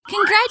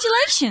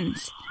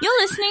Congratulations!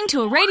 You're listening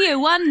to a Radio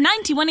 1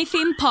 91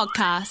 FM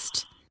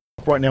podcast.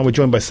 Right now we're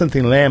joined by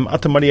Cynthia Lam.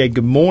 Atamaria,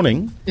 good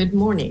morning. Good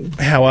morning.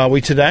 How are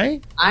we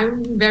today?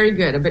 I'm very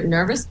good. A bit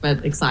nervous,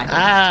 but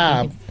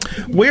excited.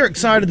 We're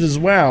excited as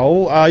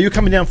well. You're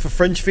coming down for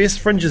Fringe Fest.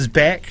 Fringe is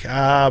back.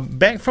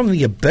 Back from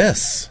the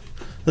abyss.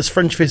 This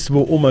Fringe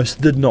Festival almost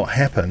did not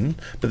happen,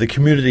 but the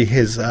community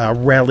has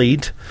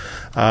rallied.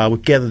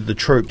 We've gathered the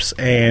troops,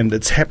 and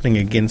it's happening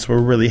again, so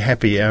we're really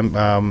happy,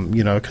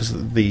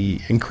 because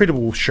the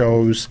incredible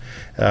shows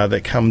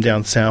that come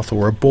down south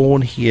or are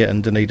born here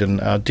in Dunedin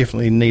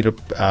definitely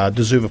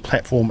deserve a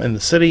platform in the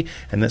city,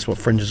 and that's what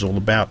Fringe is all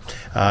about.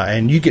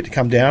 And you get to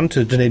come down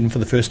to Dunedin for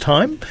the first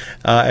time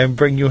and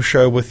bring your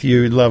show with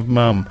you, Love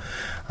Mum.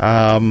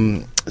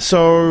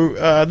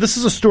 So this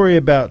is a story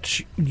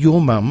about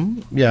your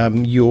mum,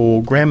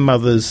 your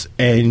grandmothers,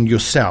 and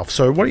yourself.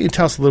 So why don't you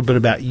tell us a little bit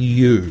about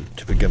you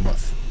to begin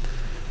with?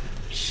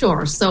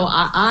 Sure. So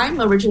I'm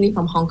originally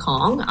from Hong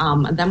Kong.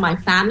 And then my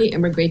family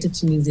immigrated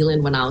to New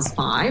Zealand when I was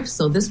 5.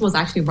 So this was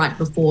actually right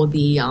before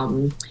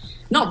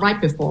not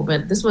right before,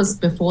 but this was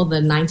before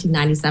the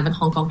 1997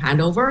 Hong Kong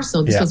handover.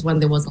 So this was when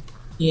there was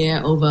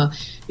fear over,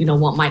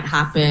 what might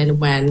happen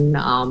when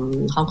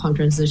Hong Kong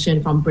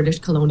transitioned from British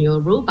colonial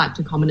rule back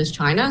to communist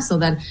China. So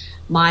then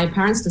my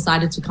parents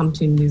decided to come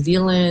to New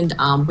Zealand.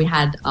 We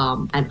had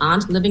an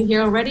aunt living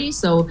here already.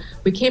 So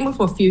we came here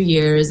for a few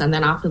years. And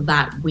then after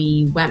that,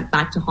 we went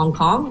back to Hong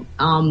Kong.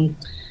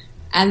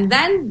 And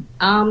then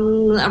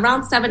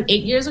around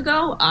 7-8 years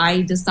ago,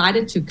 I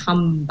decided to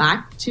come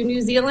back to New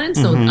Zealand.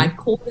 So I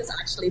call this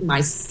actually my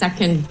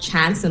second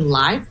chance in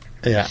life.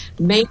 Yeah.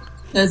 Mainly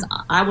because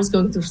I was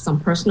going through some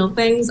personal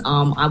things.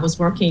 I was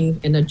working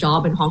in a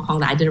job in Hong Kong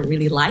that I didn't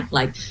really like.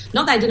 Not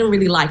that I didn't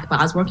really like, but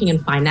I was working in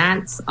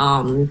finance.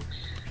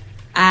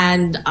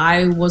 And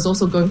I was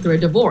also going through a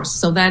divorce.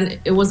 So then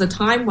it was a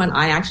time when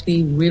I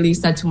actually really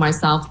said to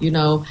myself,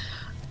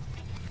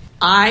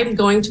 I'm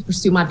going to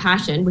pursue my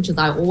passion, which is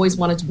I always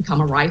wanted to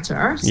become a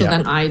writer. So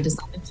then I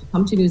decided to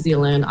come to New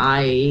Zealand.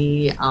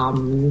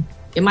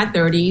 In my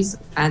 30s,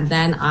 and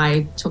then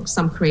I took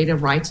some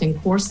creative writing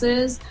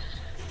courses.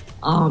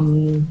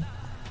 And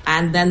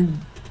then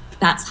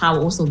that's how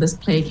also this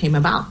play came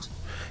about.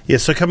 Yeah,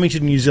 so coming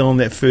to New Zealand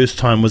that first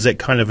time, was that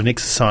kind of an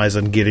exercise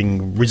in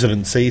getting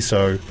residency?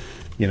 So,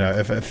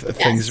 if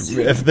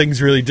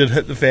things really did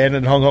hit the fan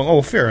in Hong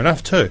Kong, fair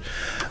enough too.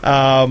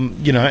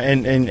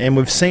 And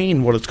we've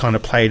seen what it's kind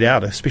of played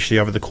out, especially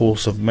over the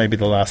course of maybe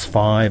the last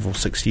 5 or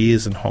 6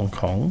 years in Hong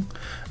Kong,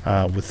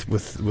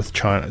 with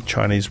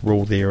Chinese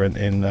rule there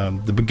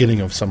and the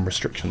beginning of some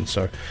restrictions.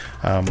 So,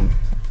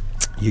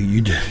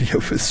 You did.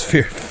 It was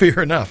fair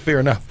enough.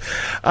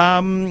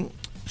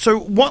 So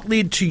what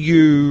led to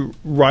you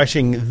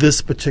writing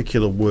this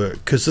particular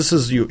work? Because this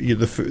is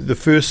the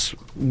first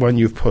one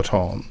you've put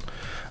on,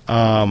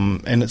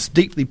 and it's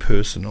deeply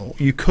personal.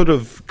 You could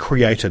have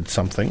created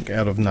something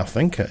out of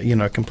nothing,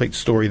 a complete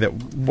story that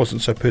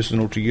wasn't so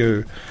personal to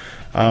you.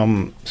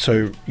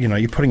 So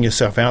you're putting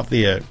yourself out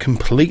there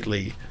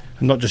completely,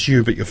 and not just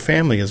you, but your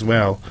family as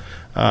well.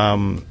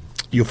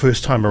 Your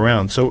first time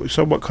around. So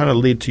what kind of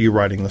led to you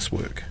writing this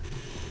work?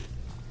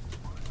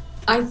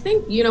 I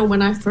think,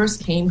 when I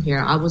first came here,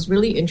 I was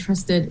really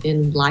interested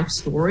in life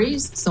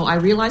stories. So I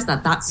realized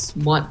that that's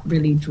what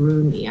really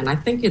drew me. And I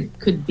think it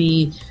could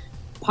be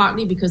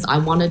partly because I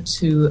wanted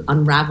to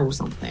unravel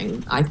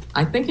something.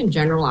 I think in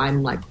general,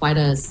 I'm quite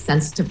a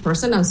sensitive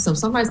person. And so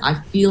sometimes I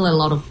feel a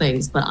lot of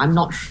things, but I'm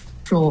not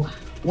sure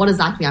what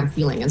exactly I'm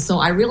feeling. And so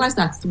I realized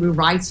that through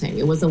writing,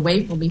 it was a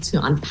way for me to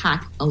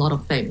unpack a lot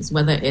of things,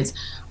 whether it's,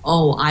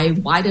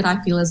 why did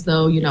I feel as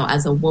though,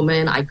 as a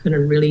woman, I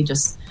couldn't really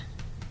just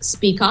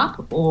speak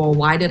up? Or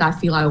why did I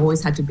feel I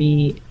always had to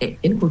be,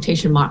 in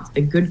quotation marks,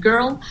 a good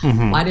girl?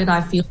 Mm-hmm. Why did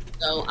I feel as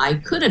though I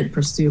couldn't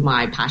pursue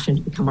my passion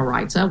to become a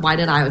writer? Why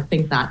did I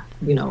think that,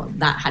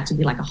 that had to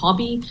be like a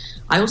hobby?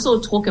 I also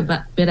talk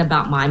a bit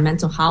about my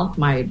mental health,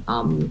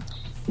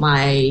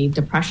 my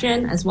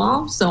depression as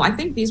well. So I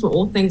think these were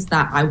all things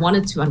that I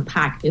wanted to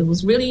unpack. It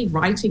was really,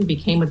 writing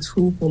became a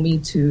tool for me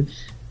to,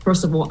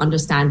 first of all,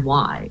 understand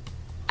why.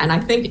 And I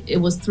think it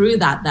was through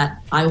that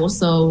I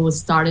also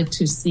started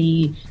to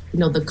see,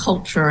 the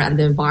culture and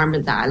the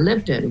environment that I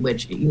lived in,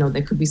 which,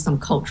 there could be some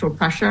cultural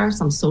pressure,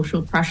 some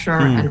social pressure,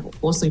 and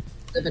also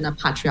live in a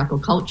patriarchal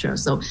culture.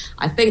 So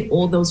I think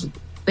all those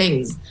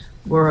things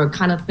were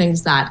kind of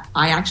things that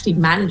I actually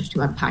managed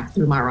to unpack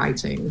through my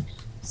writing.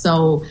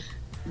 So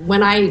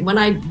when I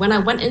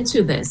went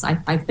into this,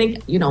 I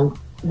think,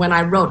 when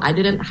I wrote, I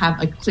didn't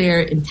have a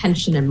clear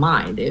intention in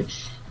mind.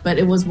 But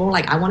it was more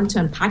like I wanted to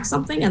unpack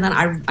something. And then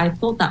I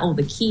thought that,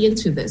 the key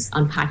into this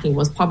unpacking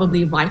was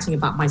probably writing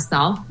about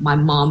myself, my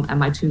mom, and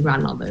my 2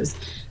 grandmothers.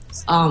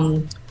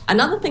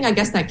 Another thing, I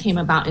guess, that came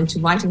about into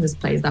writing this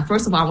play is that,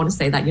 first of all, I want to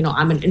say that,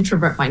 I'm an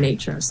introvert by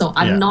nature. So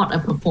I'm not a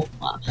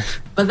performer.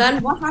 But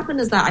then what happened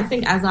is that I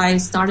think as I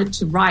started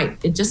to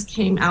write, it just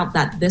came out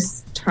that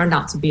this turned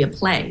out to be a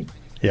play.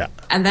 Yeah.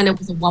 And then it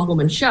was a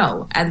one-woman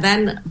show. And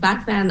then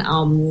back then,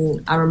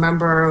 I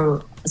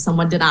remember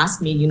someone did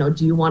ask me,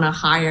 do you want to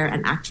hire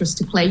an actress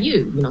to play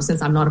you,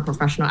 since I'm not a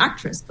professional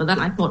actress. But then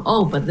I thought,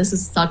 but this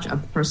is such a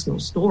personal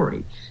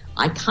story.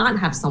 I can't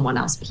have someone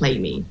else play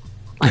me.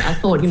 Like I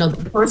thought,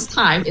 the first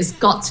time it's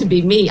got to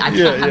be me. I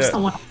can't have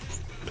someone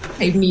else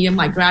play me and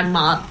my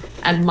grandma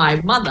and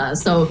my mother.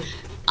 So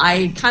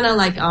I kind of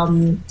like,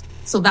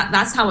 so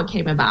that's how it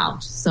came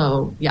about.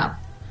 So, yeah.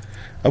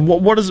 And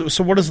what is it?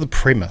 So what is the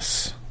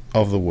premise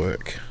of the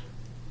work?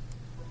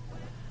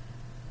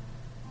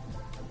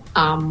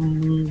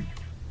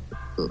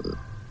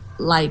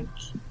 Like,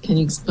 can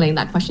you explain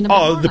that question a bit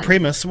more? The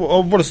premise.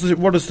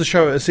 What is the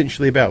show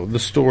essentially about? The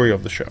story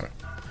of the show.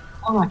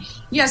 All right.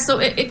 Yeah, so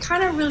it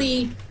kind of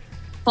really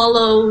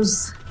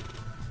follows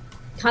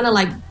kind of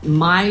like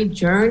my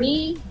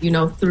journey,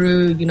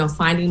 through,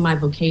 finding my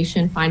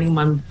vocation, finding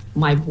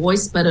my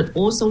voice, but it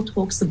also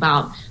talks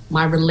about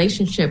my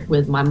relationship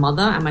with my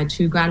mother and my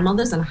two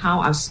grandmothers and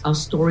how our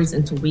stories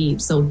interweave.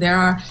 So there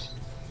are,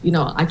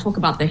 I talk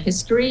about the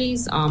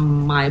histories.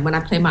 When I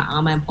play my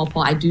Ama and Popo,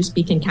 I do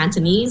speak in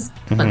Cantonese,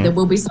 but there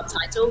will be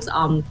subtitles.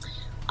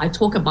 I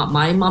talk about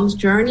my mom's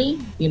journey,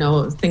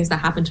 things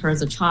that happened to her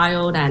as a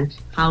child and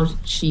how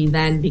she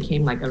then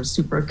became like a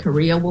super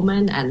career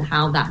woman and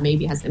how that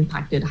maybe has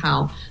impacted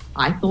how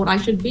I thought I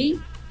should be.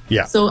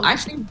 Yeah. So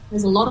actually,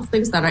 there's a lot of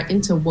things that are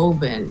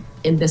interwoven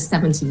in this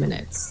 70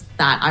 minutes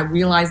that I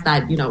realized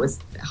that, it's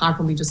hard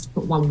for me just to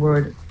put one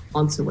word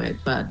onto it.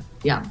 But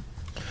yeah.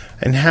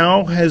 And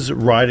how has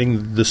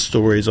writing the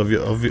stories of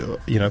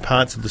your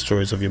parts of the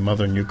stories of your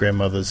mother and your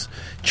grandmothers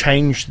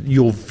changed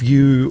your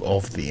view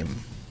of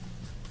them?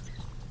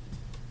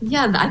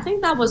 Yeah, I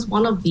think that was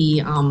one of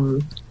the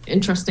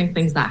interesting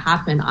things that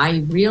happened.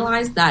 I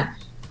realized that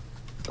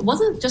it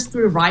wasn't just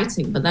through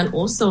writing, but then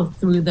also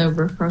through the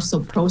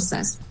rehearsal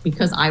process,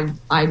 because I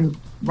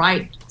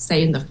write,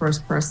 say, in the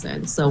first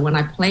person. So when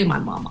I play my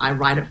mom, I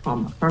write it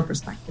from her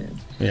perspective.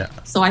 Yeah.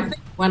 So I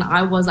think when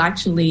I was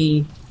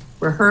actually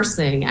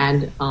rehearsing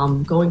and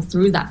going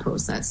through that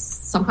process,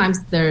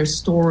 sometimes their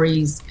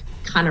stories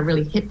kind of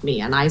really hit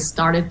me, and I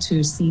started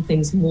to see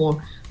things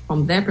more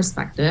from their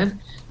perspective.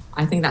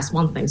 I think that's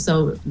one thing.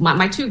 So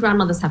my two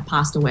grandmothers have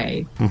passed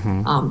away.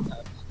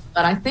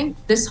 But I think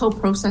this whole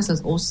process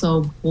has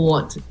also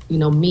brought,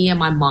 me and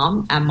my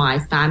mom and my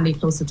family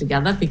closer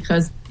together,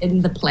 because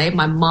in the play,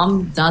 my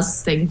mom does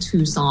sing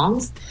 2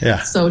 songs.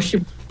 Yeah. So she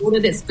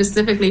recorded it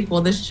specifically for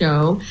the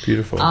show.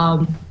 Beautiful.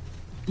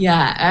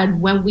 Yeah.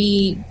 And when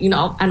we,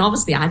 and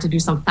obviously I had to do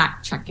some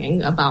fact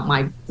checking about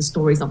the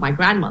stories of my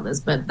grandmothers,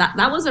 but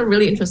that was a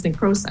really interesting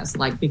process.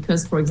 Like,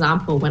 because for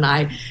example, when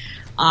I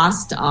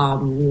asked, I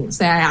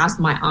asked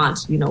my aunt,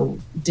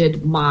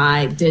 did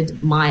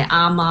my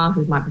ama,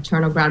 who's my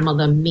paternal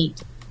grandmother,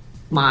 meet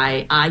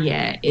my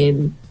aye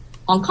in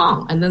Hong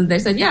Kong? And then they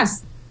said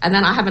yes. And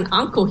then I have an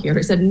uncle here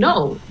who said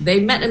no, they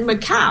met in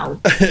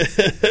Macau.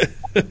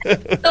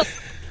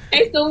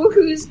 So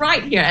who's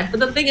right here? But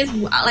the thing is,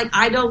 like,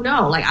 I don't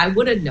know. Like, I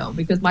wouldn't know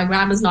because my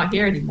grandma's not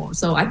here anymore.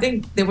 So I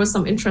think there was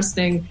some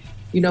interesting,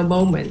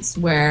 moments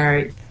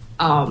where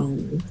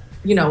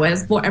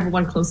it's brought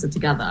everyone closer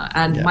together.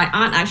 And my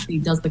aunt actually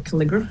does the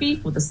calligraphy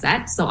for the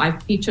set. So I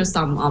feature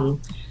some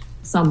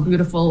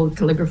beautiful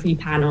calligraphy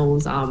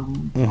panels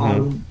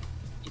on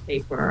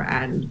paper.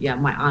 And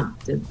my aunt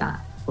did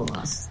that for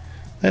us.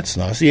 That's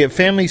nice. Yeah,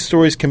 family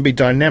stories can be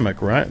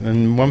dynamic, right?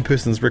 And one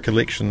person's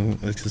recollection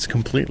is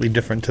completely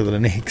different to the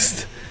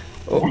next.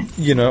 Yes.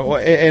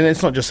 And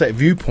it's not just that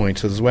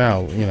viewpoint as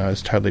well,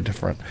 it's totally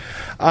different.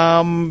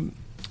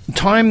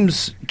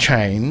 Times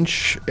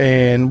change,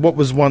 and what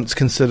was once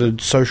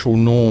considered social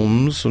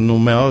norms or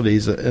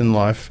normalities in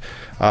life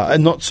are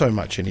not so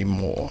much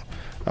anymore.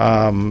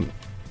 But,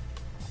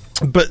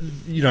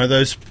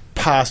 those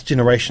past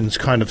generations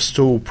kind of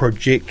still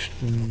project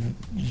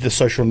the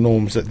social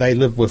norms that they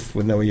lived with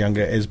when they were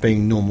younger as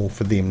being normal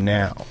for them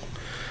now.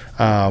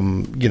 That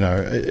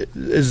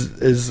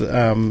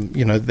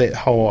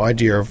whole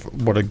idea of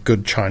what a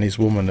good Chinese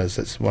woman is.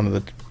 That's one of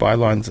the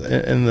bylines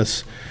in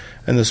this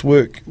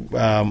work.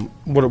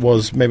 What it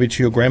was maybe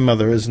to your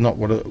grandmother is not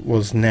what it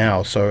was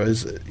now. So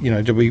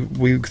do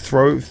we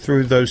throw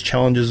through those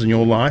challenges in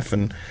your life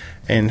and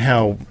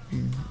how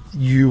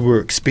you were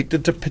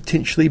expected to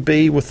potentially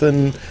be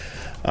within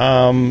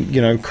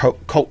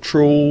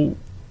cultural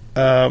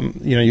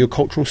your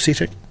cultural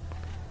setting?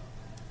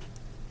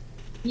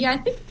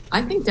 Yeah,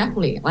 I think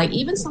definitely. Like,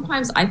 even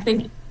sometimes I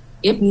think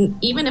even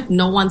if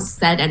no one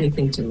said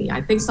anything to me,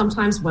 I think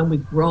sometimes when we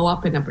grow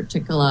up in a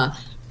particular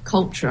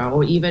culture,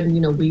 or even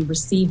we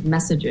receive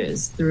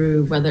messages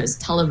through whether it's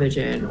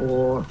television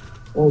or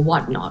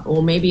whatnot,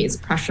 or maybe it's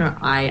pressure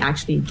I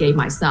actually gave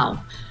myself.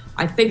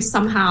 I think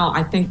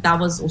that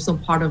was also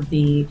part of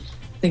the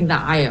thing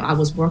that I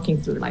was working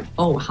through. Like,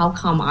 how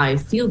come I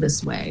feel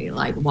this way?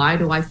 Like, why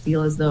do I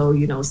feel as though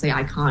say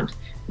I can't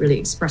really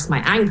express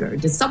my anger?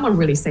 Did someone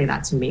really say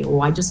that to me,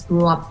 or I just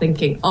grew up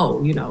thinking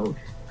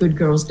good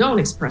girls don't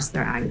express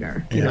their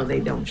anger, they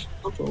don't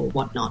shout or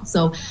whatnot.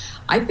 So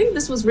I think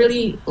this was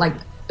really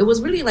it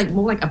was really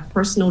more like a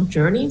personal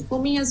journey for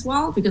me as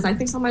well, because I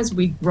think sometimes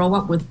we grow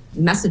up with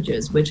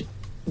messages which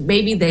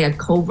maybe they are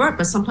covert,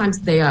 but sometimes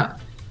they are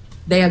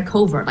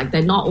covert. Like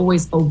they're not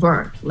always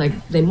overt. Like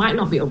they might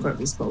not be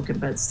overtly spoken,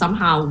 but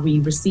somehow we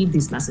receive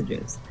these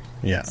messages.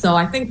 Yeah. So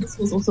I think this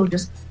was also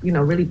just,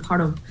 really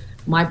part of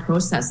my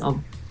process of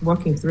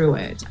working through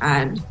it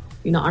and,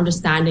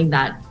 understanding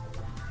that,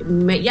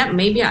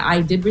 maybe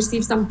I did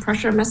receive some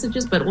pressure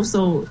messages, but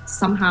also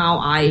somehow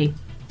I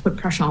put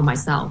pressure on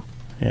myself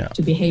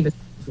to behave a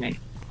certain way.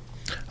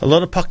 A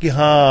lot of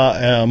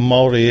Pakeha,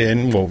 Māori,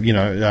 and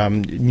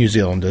New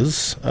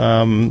Zealanders,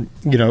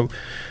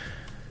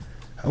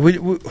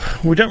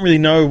 we don't really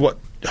know what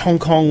Hong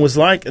Kong was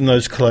like in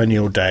those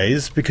colonial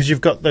days, because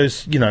you've got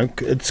those,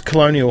 it's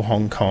colonial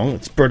Hong Kong,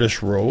 it's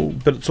British rule,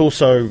 but it's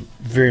also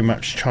very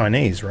much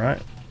Chinese,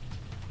 right?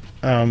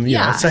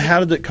 So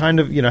how did it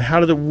how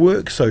did it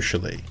work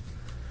socially?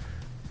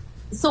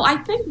 So I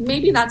think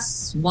maybe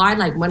that's why,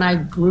 like, when I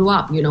grew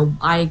up,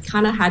 I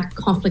kind of had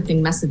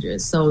conflicting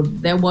messages. So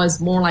there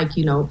was more like,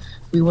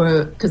 we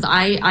were, because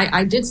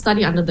I did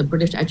study under the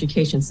British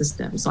education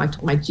system. So I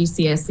took my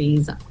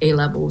GCSEs,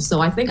 A-levels.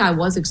 So I think I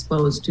was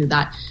exposed to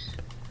that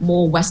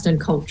more Western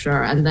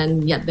culture. And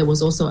then yet there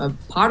was also a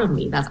part of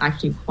me that's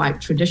actually quite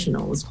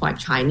traditional. It's quite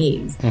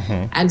Chinese.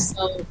 Mm-hmm. And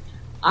so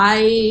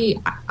I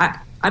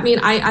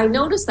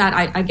noticed that,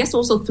 I guess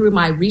also through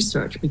my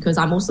research, because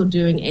I'm also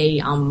doing a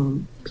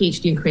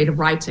PhD in creative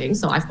writing.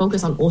 So I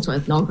focus on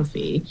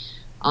autoethnography,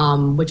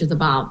 which is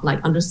about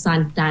like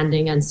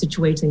understanding and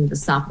situating the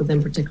South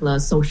within particular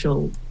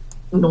social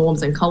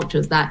norms and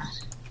cultures that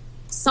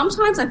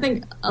sometimes I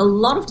think a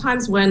lot of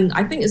times when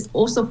I think it's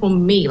also for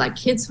me, like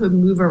kids who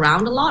move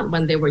around a lot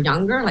when they were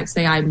younger, like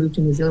say I moved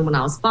to New Zealand when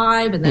I was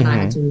 5 and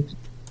then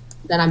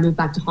then I moved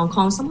back to Hong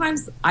Kong.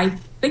 Sometimes I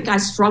think I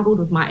struggled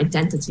with my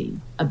identity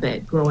a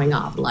bit growing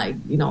up. Like,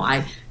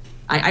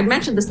 I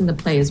mentioned this in the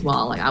play as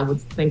well. Like I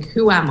would think,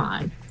 who am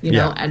I?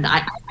 And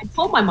I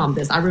told my mom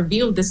this. I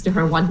revealed this to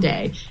her one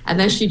day, and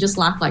then she just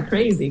laughed like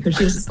crazy because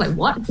she was just like,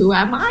 "What? Who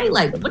am I?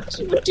 Like, what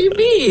do you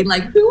mean?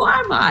 Like, who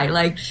am I?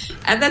 Like?"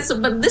 And then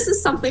but this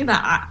is something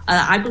that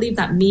I believe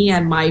that me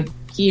and my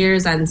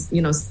peers and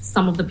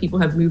some of the people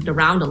have moved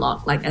around a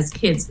lot, like as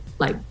kids,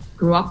 like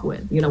grew up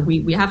with.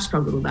 We have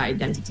struggled with our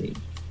identity.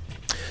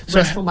 So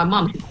whereas for my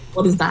mom,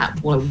 what is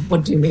that?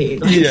 What do you mean?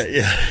 Like,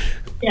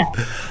 yeah.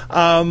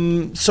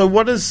 So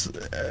what is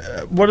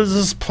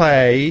this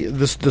play,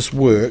 this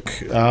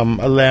work,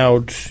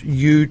 allowed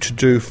you to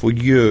do for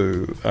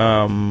you?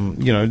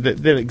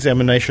 That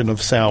examination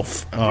of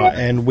self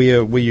and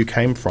where you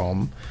came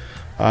from,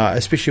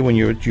 especially when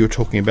you're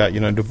talking about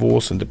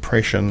divorce and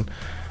depression.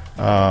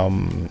 How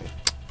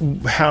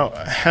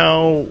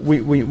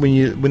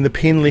when the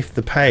pen left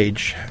the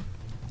page,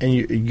 and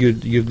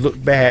you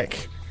look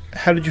back,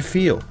 how did you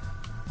feel?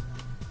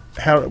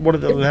 What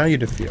did it allow you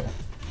to feel?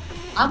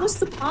 I was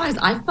surprised.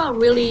 I felt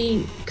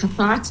really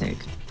cathartic.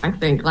 I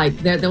think like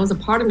there was a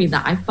part of me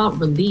that I felt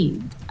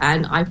relieved,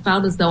 and I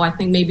felt as though I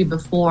think maybe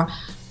before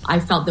I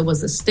felt there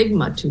was a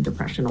stigma to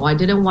depression, or I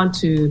didn't want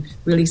to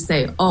really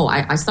say, oh,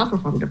 I suffer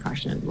from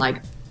depression.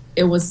 Like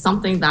it was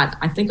something that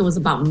I think it was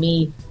about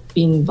me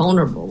being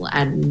vulnerable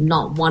and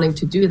not wanting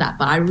to do that.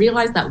 But I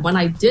realized that when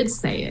I did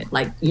say it,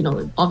 like,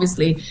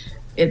 obviously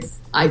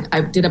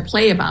I did a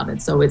play about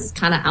it, so it's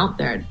kind of out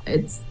there.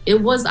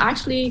 It was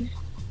actually,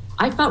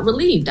 I felt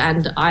relieved,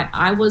 and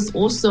I was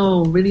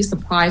also really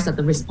surprised at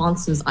the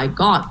responses I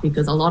got,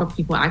 because a lot of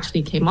people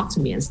actually came up to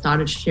me and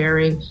started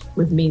sharing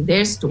with me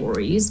their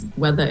stories,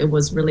 whether it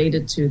was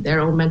related to their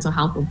own mental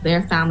health or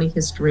their family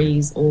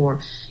histories,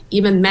 or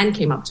even men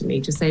came up to me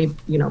to say,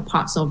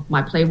 parts of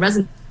my play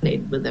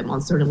resonated with them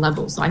on certain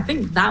levels. So I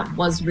think that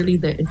was really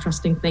the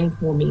interesting thing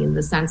for me, in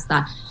the sense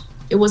that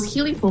it was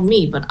healing for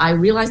me, but I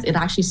realized it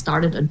actually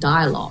started a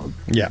dialogue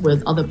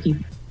with other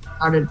people.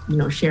 Started,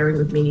 sharing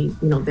with me,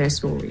 their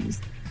stories.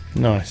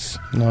 Nice.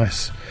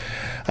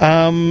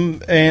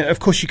 And of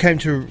course, you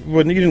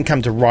didn't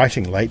come to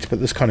writing late, but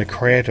this kind of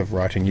creative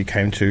writing you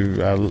came to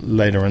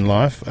later in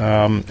life,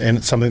 and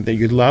it's something that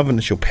you love and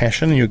it's your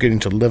passion, and you're getting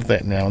to live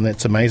that now, and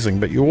that's amazing.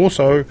 But you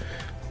also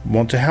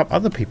want to help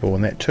other people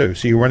in that too.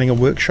 So you're running a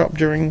workshop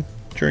during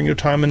your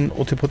time in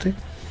Ōtepoti?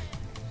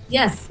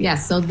 Yes.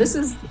 So this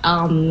is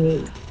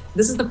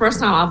the first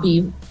time I'll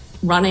be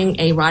running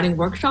a writing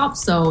workshop,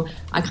 so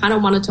I kind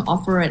of wanted to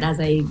offer it as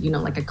a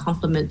like a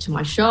compliment to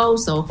my show.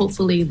 So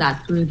hopefully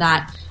that through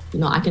that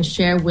I can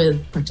share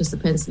with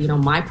participants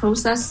my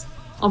process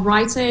of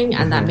writing,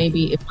 and that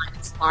maybe it might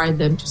inspire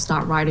them to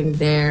start writing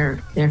their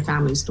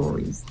family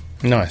stories.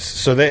 Nice.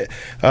 So that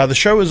the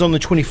show is on the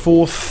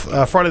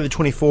 24th, Friday the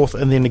 24th,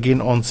 and then again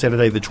on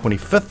Saturday the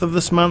 25th of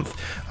this month.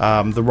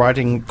 The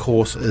writing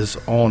course is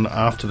on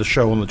after the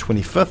show on the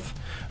 25th.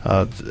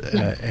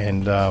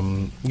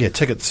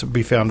 Tickets will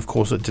be found, of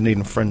course, at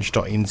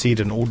dunedinfringe.nz,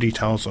 and all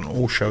details on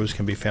all shows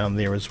can be found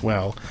there as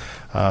well.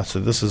 So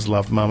this is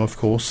Love Mum, of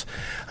course.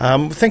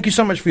 Thank you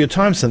so much for your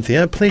time,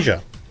 Cynthia.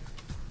 Pleasure.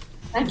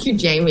 Thank you,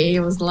 Jamie.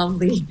 It was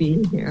lovely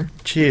being here.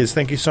 Cheers.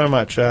 Thank you so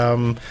much.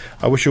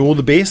 I wish you all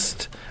the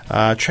best.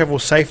 Travel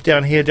safe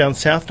down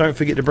south. Don't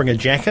forget to bring a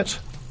jacket.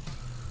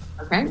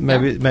 Okay.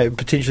 Maybe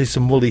potentially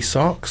some woolly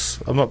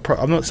socks. I'm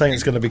not saying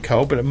it's going to be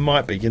cold, but it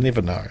might be. You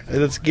never know.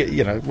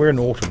 We're in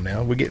autumn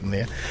now. We're getting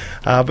there.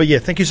 But yeah,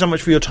 thank you so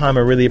much for your time.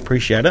 I really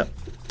appreciate it.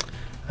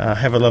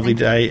 Have a lovely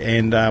day,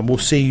 and we'll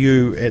see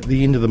you at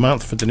the end of the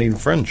month for Dunedin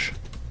Fringe.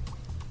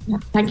 Yeah,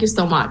 thank you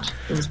so much.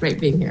 It was great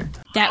being here.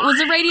 That was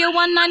a Radio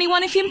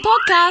 191 FM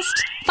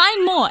podcast.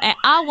 Find more at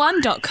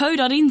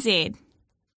r1.co.nz.